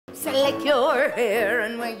Select your hair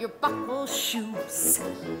and wear your buckle shoes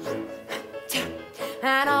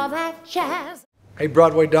and all that jazz. Hey,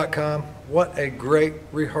 Broadway.com, what a great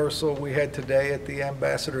rehearsal we had today at the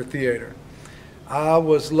Ambassador Theater. I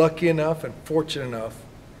was lucky enough and fortunate enough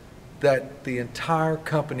that the entire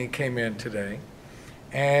company came in today,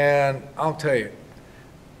 and I'll tell you,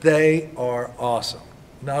 they are awesome.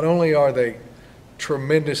 Not only are they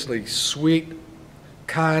tremendously sweet,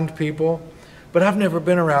 kind people, but I've never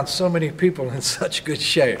been around so many people in such good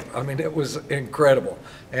shape. I mean, it was incredible.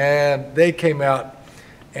 And they came out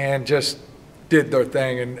and just did their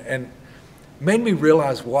thing and made me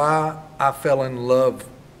realize why I fell in love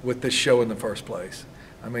with this show in the first place.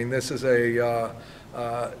 I mean, this is a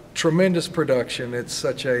tremendous production. It's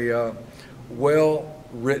such a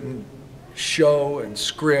well-written show and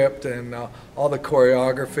script and all the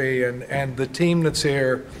choreography, and the team that's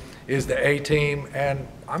here is the A-team, and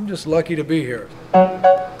I'm just lucky to be here.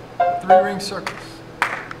 Three-ring circus,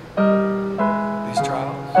 these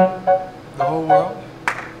trials, the whole world,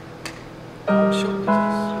 show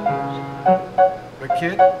business. But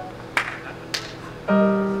kid,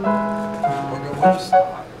 we're going to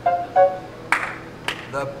start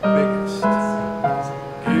the biggest.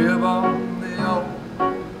 Give on the old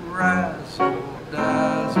razzle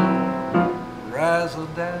dazzle, razzle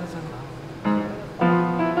dazzle.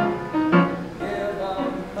 Give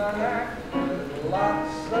on my life with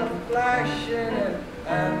lots of flashing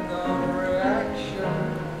and the reaction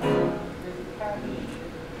will be passion.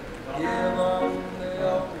 Give on the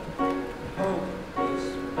old hocus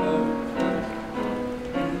pocus,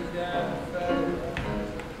 be down feather.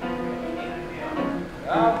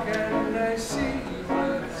 How can they see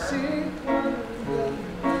what see one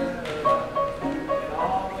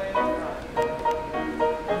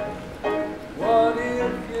What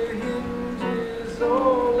if your hinges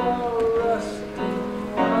all are rusting?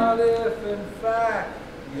 What if in fact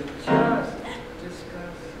you're just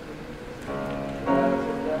disgusting?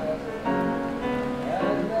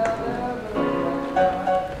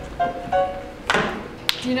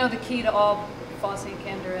 Do you know the key to all Fosse and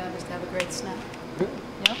Candoran is to have a great snap?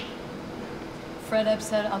 Yep. Fred Ebb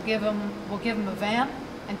said, we'll give him a vamp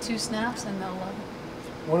and 2 snaps and they'll love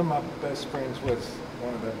it. One of my best friends was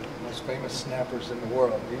one of the most famous snappers in the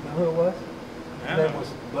world. Do you know who it was? His name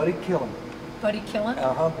was Buddy Killen. Buddy Killen?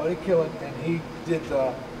 Buddy Killen, and he did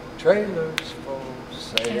the Trailers for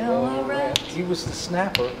Sale. He was the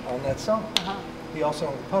snapper on that song. He also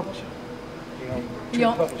owned the publishing. He owned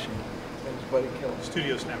True Publishing. His name was Buddy Killen.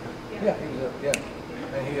 Studio snapper. Yeah, he was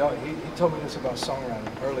and he told me this about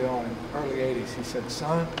songwriting early on in the early 80s. He said,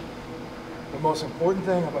 son, the most important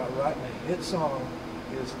thing about writing a hit song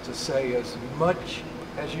is to say as much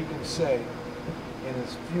as you can say in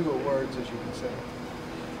as few words as you can say.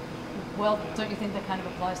 Well, don't you think that kind of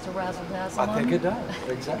applies to Razzle Dazzle? I think it does,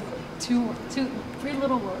 exactly. 3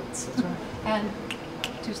 little words. That's right. And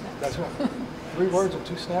 2 snaps. That's right. 3 words or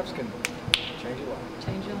 2 snaps can change your life.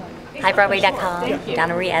 Change your life. Hi, Broadway.com.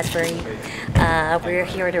 Donna Marie Asbury. We're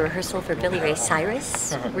here at a rehearsal for Billy Ray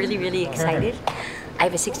Cyrus. Really, really excited. I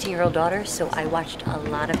have a 16-year-old daughter, so I watched a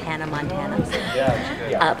lot of Hannah Montana.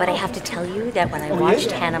 But I have to tell you that when I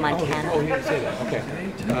watched Hannah Montana,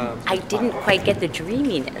 I didn't quite get the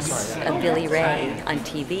dreaminess of Billy Ray on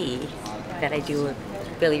TV that I do of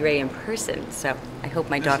Billy Ray in person. So I hope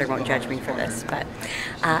my daughter won't judge me for this. But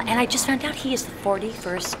and I just found out he is the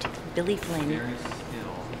 41st Billy Flynn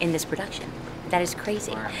in this production. That is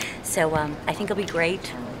crazy. So I think it'll be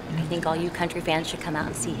great. I think all you country fans should come out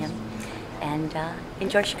and see him and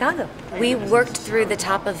enjoy Chicago. We worked through the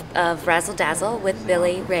top of Razzle Dazzle with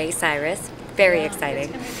Billy Ray Cyrus. Very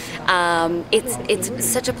exciting. It's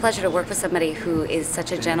such a pleasure to work with somebody who is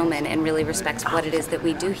such a gentleman and really respects what it is that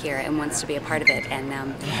we do here and wants to be a part of it.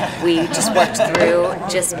 And we just worked through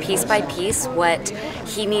just piece by piece what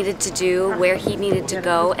he needed to do, where he needed to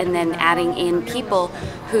go, and then adding in people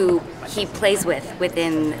who he plays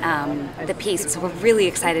within the piece. So we're really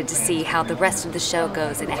excited to see how the rest of the show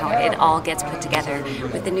goes and how it all gets put together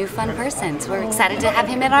with a new fun person. So we're excited to have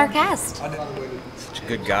him in our cast. Such a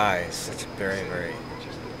good guy, such a very, very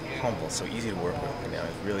humble, so easy to work with. You know,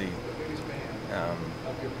 it's really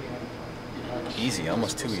easy,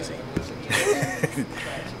 almost too easy.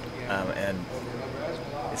 And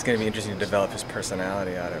it's going to be interesting to develop his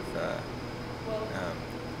personality out of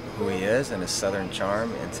who he is and his southern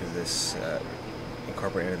charm into this,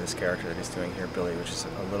 incorporated into this character that he's doing here, Billy, which is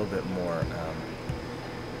a little bit more,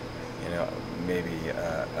 you know, maybe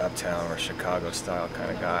uptown or Chicago style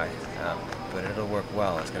kind of guy. But it'll work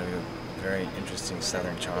well. It's going to be a very interesting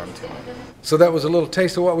southern charm to him. So that was a little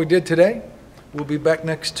taste of what we did today. We'll be back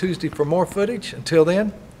next Tuesday for more footage. Until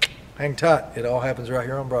then, Hang tight. It all happens right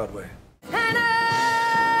here on Broadway.